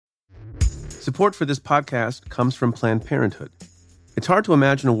Support for this podcast comes from Planned Parenthood. It's hard to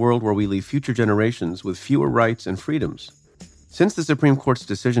imagine a world where we leave future generations with fewer rights and freedoms. Since the Supreme Court's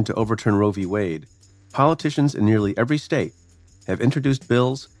decision to overturn Roe v. Wade, politicians in nearly every state have introduced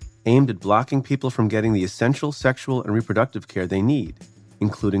bills aimed at blocking people from getting the essential sexual and reproductive care they need,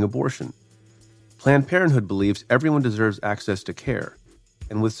 including abortion. Planned Parenthood believes everyone deserves access to care,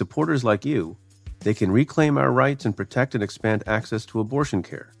 and with supporters like you, they can reclaim our rights and protect and expand access to abortion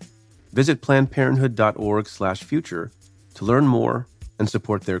care. Visit PlannedParenthood.org/future to learn more and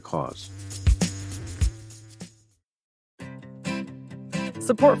support their cause.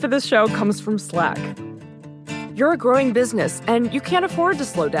 Support for this show comes from Slack. You're a growing business, and you can't afford to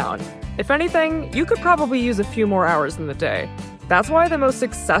slow down. If anything, you could probably use a few more hours in the day. That's why the most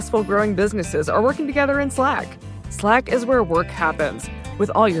successful growing businesses are working together in Slack. Slack is where work happens, with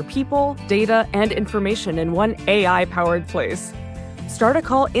all your people, data, and information in one AI-powered place. Start a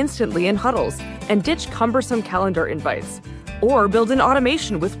call instantly in huddles and ditch cumbersome calendar invites. Or build an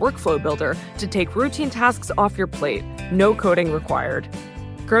automation with Workflow Builder to take routine tasks off your plate. No coding required.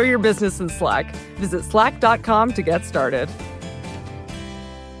 Grow your business in Slack. Visit slack.com to get started.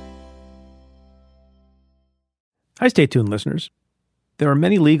 Hi, Stay Tuned listeners. There are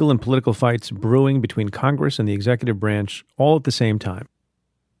many legal and political fights brewing between Congress and the executive branch all at the same time.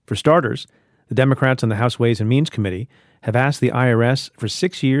 For starters, the Democrats on the House Ways and Means Committee have asked the IRS for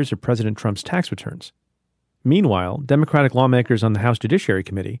 6 years of President Trump's tax returns. Meanwhile, Democratic lawmakers on the House Judiciary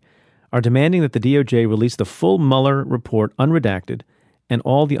Committee are demanding that the DOJ release the full Mueller report unredacted and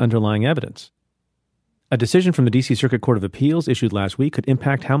all the underlying evidence. A decision from the D.C. Circuit Court of Appeals issued last week could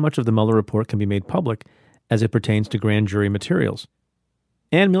impact how much of the Mueller report can be made public as it pertains to grand jury materials.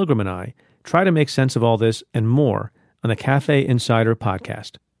 Ann Milgram and I try to make sense of all this and more on the Cafe Insider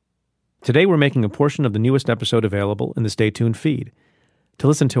podcast. Today, we're making a portion of the newest episode available in the Stay Tuned feed. To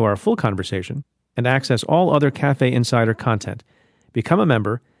listen to our full conversation and access all other Cafe Insider content, become a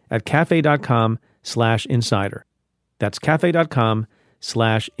member at cafe.com/insider. That's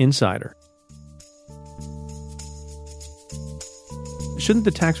cafe.com/insider. Shouldn't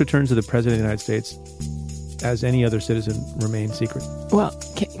the tax returns of the President of the United States, as any other citizen, remain secret? Well,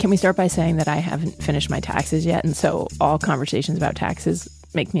 can we start by saying that I haven't finished my taxes yet, and so all conversations about taxes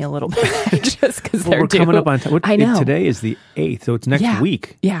make me a little bit anxious because they're due. Coming up on time. I know. Today is the 8th, so it's next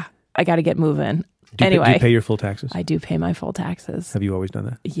week. Yeah, I got to get moving. Do you pay your full taxes? I do pay my full taxes. Have you always done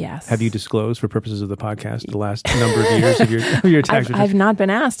that? Yes. Have you disclosed, for purposes of the podcast, the last number of years of your tax returns? I've not been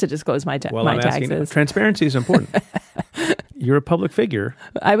asked to disclose my taxes. Transparency is important. You're a public figure.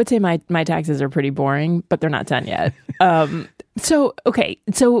 I would say my taxes are pretty boring, but they're not done yet. So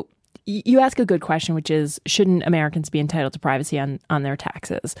you ask a good question, which is, shouldn't Americans be entitled to privacy on their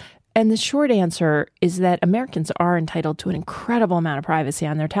taxes? And the short answer is that Americans are entitled to an incredible amount of privacy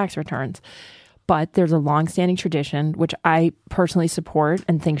on their tax returns. But there's a longstanding tradition, which I personally support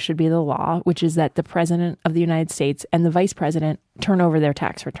and think should be the law, which is that the President of the United States and the Vice President turn over their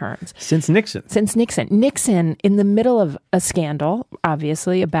tax returns. Since Nixon. Nixon, in the middle of a scandal,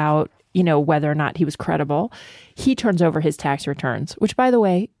 obviously, about, whether or not he was credible, he turns over his tax returns, which, by the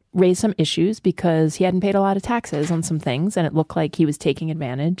way, raised some issues because he hadn't paid a lot of taxes on some things, and it looked like he was taking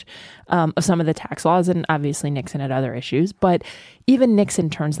advantage of some of the tax laws, and obviously Nixon had other issues. But even Nixon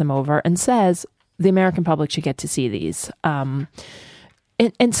turns them over and says the American public should get to see these. And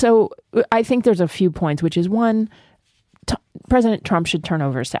so I think there's a few points, which is one, President Trump should turn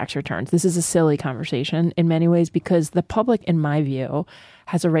over his tax returns. This is a silly conversation in many ways because the public, in my view,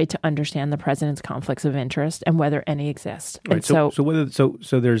 has a right to understand the president's conflicts of interest and whether any exist. Right. So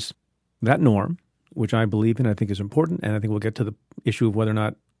there's that norm, which I believe in, I think is important, and I think we'll get to the issue of whether or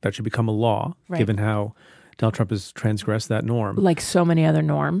not that should become a law, given how Donald Trump has transgressed that norm. Like so many other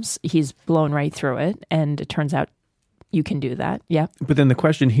norms, he's blown right through it, and it turns out you can do that. Yeah. But then the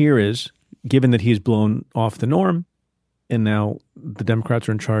question here is, given that he's blown off the norm, and now the Democrats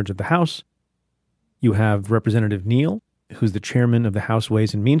are in charge of the House, you have Representative Neal, who's the chairman of the House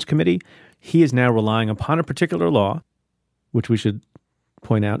Ways and Means Committee. He is now relying upon a particular law, which we should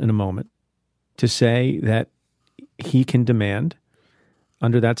point out in a moment, to say that he can demand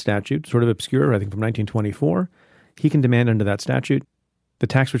under that statute, sort of obscure, I think from 1924, he can demand under that statute the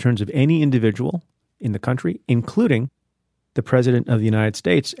tax returns of any individual in the country, including the President of the United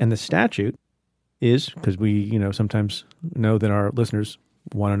States. And the statute is, because we, sometimes know that our listeners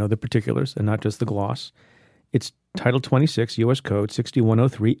want to know the particulars and not just the gloss, it's Title 26 U.S. Code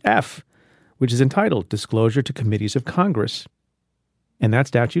 6103F, which is entitled Disclosure to Committees of Congress. And that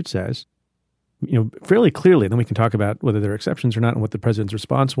statute says, fairly clearly, then we can talk about whether there are exceptions or not and what the president's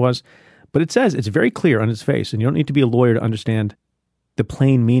response was. But it says, it's very clear on its face, and you don't need to be a lawyer to understand the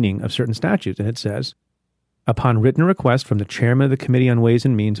plain meaning of certain statutes. And it says, upon written request from the chairman of the Committee on Ways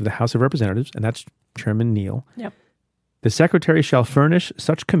and Means of the House of Representatives, and that's Chairman Neal, Yep. the secretary shall furnish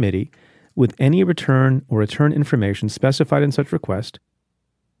such committee with any return or return information specified in such request,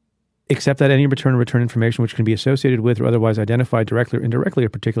 except that any return or return information which can be associated with or otherwise identified directly or indirectly a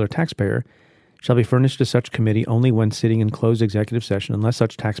particular taxpayer shall be furnished to such committee only when sitting in closed executive session, unless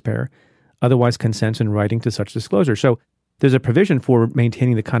such taxpayer otherwise consents in writing to such disclosure. So there's a provision for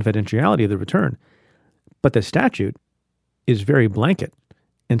maintaining the confidentiality of the return, but the statute is very blanket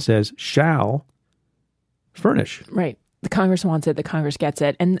and says shall furnish. Right. The Congress wants it, the Congress gets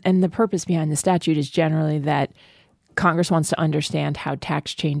it. And the purpose behind the statute is generally that Congress wants to understand how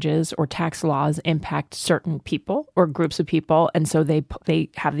tax changes or tax laws impact certain people or groups of people. And so they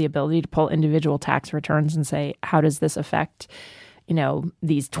have the ability to pull individual tax returns and say, how does this affect,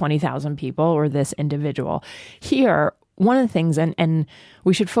 these 20,000 people or this individual? Here, one of the things, and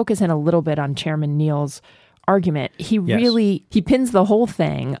we should focus in a little bit on Chairman Neal's argument. He pins the whole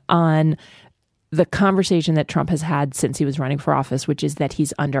thing on the conversation that Trump has had since he was running for office, which is that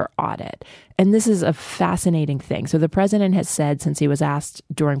he's under audit. And this is a fascinating thing. So the president has said, since he was asked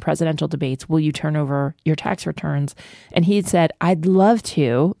during presidential debates, will you turn over your tax returns? And he had said, I'd love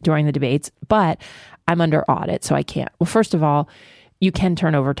to during the debates, but I'm under audit, so I can't. Well, first of all, you can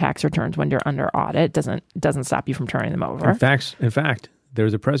turn over tax returns when you're under audit. It doesn't stop you from turning them over. In fact, there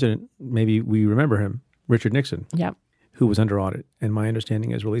was a president, maybe we remember him, Richard Nixon. Yep. Who was under audit, and my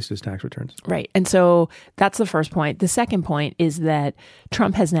understanding is released his tax returns. Right. And so that's the first point. The second point is that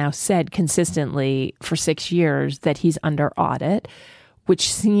Trump has now said consistently for 6 years that he's under audit,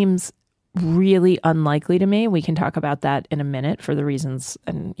 which seems really unlikely to me. We can talk about that in a minute for the reasons,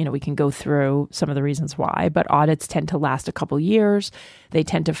 and we can go through some of the reasons why, but audits tend to last a couple years. They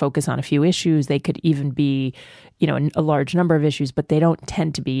tend to focus on a few issues. They could even be, a large number of issues, but they don't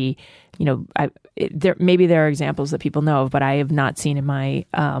tend to be, maybe there are examples that people know of, but I have not seen in my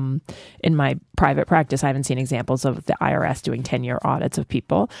private practice, I haven't seen examples of the IRS doing 10-year audits of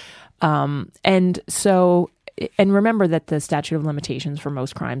people. And remember that the statute of limitations for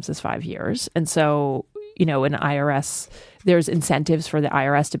most crimes is 5 years. And so, in IRS, there's incentives for the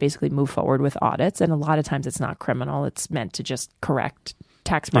IRS to basically move forward with audits. And a lot of times it's not criminal. It's meant to just correct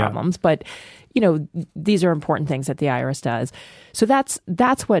tax problems. Yeah. But, these are important things that the IRS does. So that's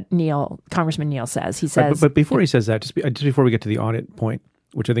what Congressman Neal says. He says... But before he says that, just before we get to the audit point,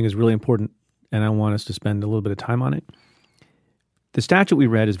 which I think is really important, and I want us to spend a little bit of time on it, the statute we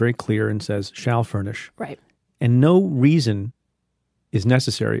read is very clear and says, shall furnish. Right. And no reason is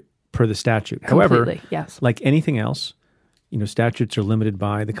necessary per the statute. Completely, however, yes. Like anything else, statutes are limited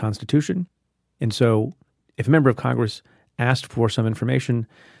by the Constitution. And so if a member of Congress asked for some information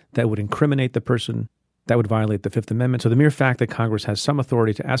that would incriminate the person, that would violate the Fifth Amendment. So the mere fact that Congress has some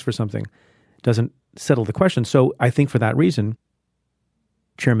authority to ask for something doesn't settle the question. So I think for that reason,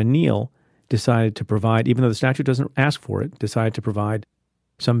 Chairman Neal decided to provide, even though the statute doesn't ask for it, decided to provide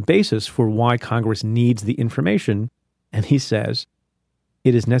some basis for why Congress needs the information. And he says,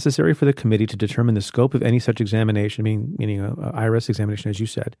 it is necessary for the committee to determine the scope of any such examination, meaning an IRS examination, as you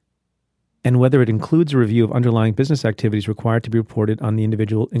said, and whether it includes a review of underlying business activities required to be reported on the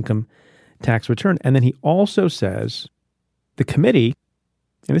individual income tax return. And then he also says the committee,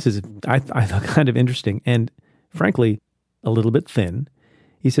 and this is, I thought, kind of interesting and frankly, a little bit thin.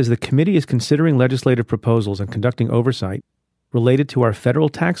 He says the committee is considering legislative proposals and conducting oversight related to our federal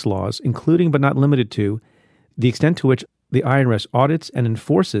tax laws, including but not limited to the extent to which the IRS audits and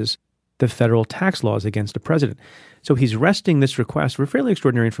enforces the federal tax laws against the president. So he's resting this request for fairly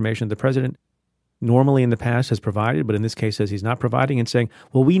extraordinary information the president normally in the past has provided, but in this case says he's not providing, and saying,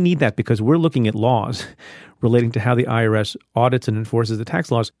 well, we need that because we're looking at laws relating to how the IRS audits and enforces the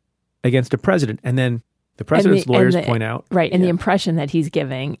tax laws against the president. And then the president's lawyers point out. Right. And the impression that he's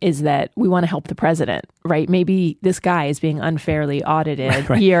giving is that we want to help the president, right? Maybe this guy is being unfairly audited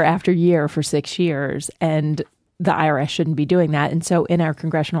year after year for 6 years, and the IRS shouldn't be doing that. And so in our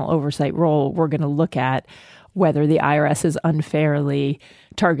congressional oversight role, we're going to look at whether the IRS is unfairly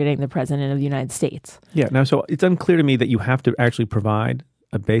targeting the president of the United States. Yeah. Now, so it's unclear to me that you have to actually provide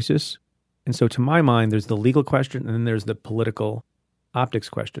a basis. And so to my mind, there's the legal question and then there's the political optics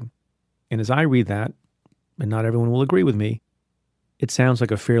question. And as I read that, and not everyone will agree with me, it sounds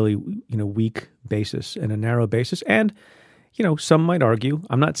like a fairly, weak basis and a narrow basis. And, some might argue,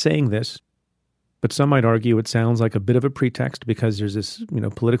 I'm not saying this, but some might argue it sounds like a bit of a pretext because there's this,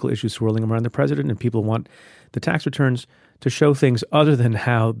 political issue swirling around the president and people want the tax returns to show things other than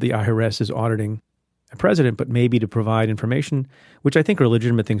how the IRS is auditing a president, but maybe to provide information, which I think are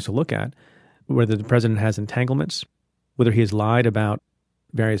legitimate things to look at, whether the president has entanglements, whether he has lied about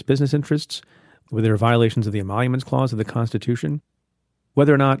various business interests, whether there are violations of the Emoluments Clause of the Constitution,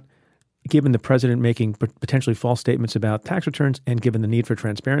 whether or not, given the president making potentially false statements about tax returns and given the need for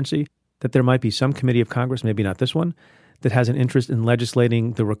transparency, that there might be some committee of Congress, maybe not this one, that has an interest in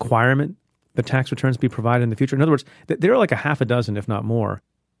legislating the requirement that tax returns be provided in the future. In other words, there are like a half a dozen, if not more,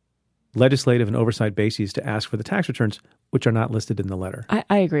 legislative and oversight bases to ask for the tax returns, which are not listed in the letter.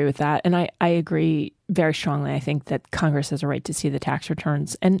 I agree with that. And I agree very strongly. I think that Congress has a right to see the tax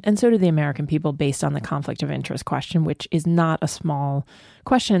returns. And so do the American people based on the conflict of interest question, which is not a small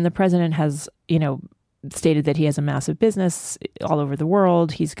question. And the president has, stated that he has a massive business all over the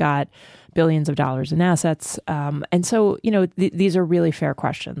world. He's got billions of dollars in assets. And so, these are really fair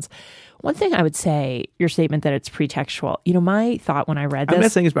questions. One thing I would say, your statement that it's pretextual, my thought when I read this. I'm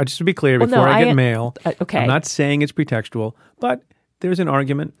not saying it's, just to be clear, before I get mail, okay. I'm not saying it's pretextual, but there's an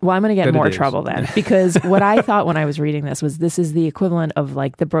argument. Well, I'm going to get in more trouble then, because what I thought when I was reading this is the equivalent of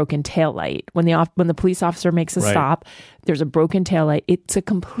like the broken taillight. When the police officer makes a stop, there's a broken taillight. It's a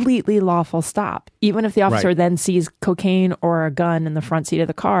completely lawful stop. Even if the officer then sees cocaine or a gun in the front seat of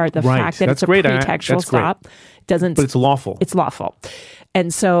the car, the fact that it's a pretextual stop doesn't... But it's lawful. It's lawful.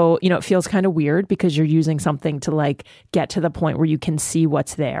 And so, it feels kind of weird because you're using something to like get to the point where you can see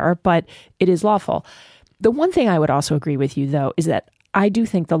what's there, but it is lawful. The one thing I would also agree with you, though, is that I do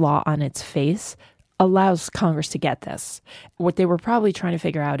think the law on its face allows Congress to get this. What they were probably trying to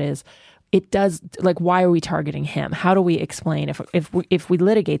figure out is it does, like, why are we targeting him? How do we explain if we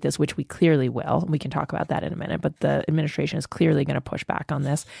litigate this, which we clearly will, and we can talk about that in a minute, but the administration is clearly going to push back on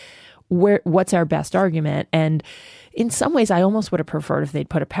this. What's our best argument? And in some ways, I almost would have preferred if they'd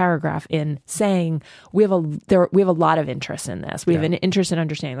put a paragraph in saying we have a lot of interest in this. We have an interest in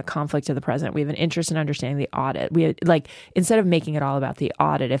understanding the conflict of the president. We have an interest in understanding the audit. We have, instead of making it all about the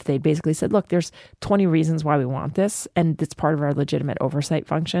audit, if they basically said, look, there's 20 reasons why we want this, and it's part of our legitimate oversight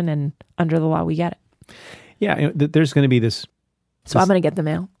function, and under the law, we get it. Yeah, there's going to be this. So I'm going to get the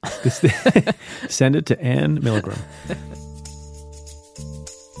mail. Send it to Ann Milgram.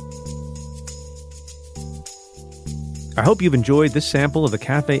 I hope you've enjoyed this sample of the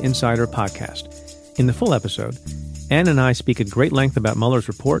Cafe Insider podcast. In the full episode, Ann and I speak at great length about Mueller's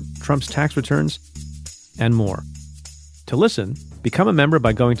report, Trump's tax returns, and more. To listen, become a member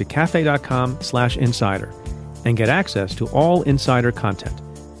by going to cafe.com/insider and get access to all insider content.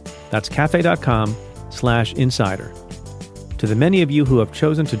 That's cafe.com/insider. To the many of you who have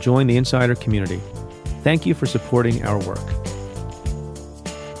chosen to join the insider community, thank you for supporting our work.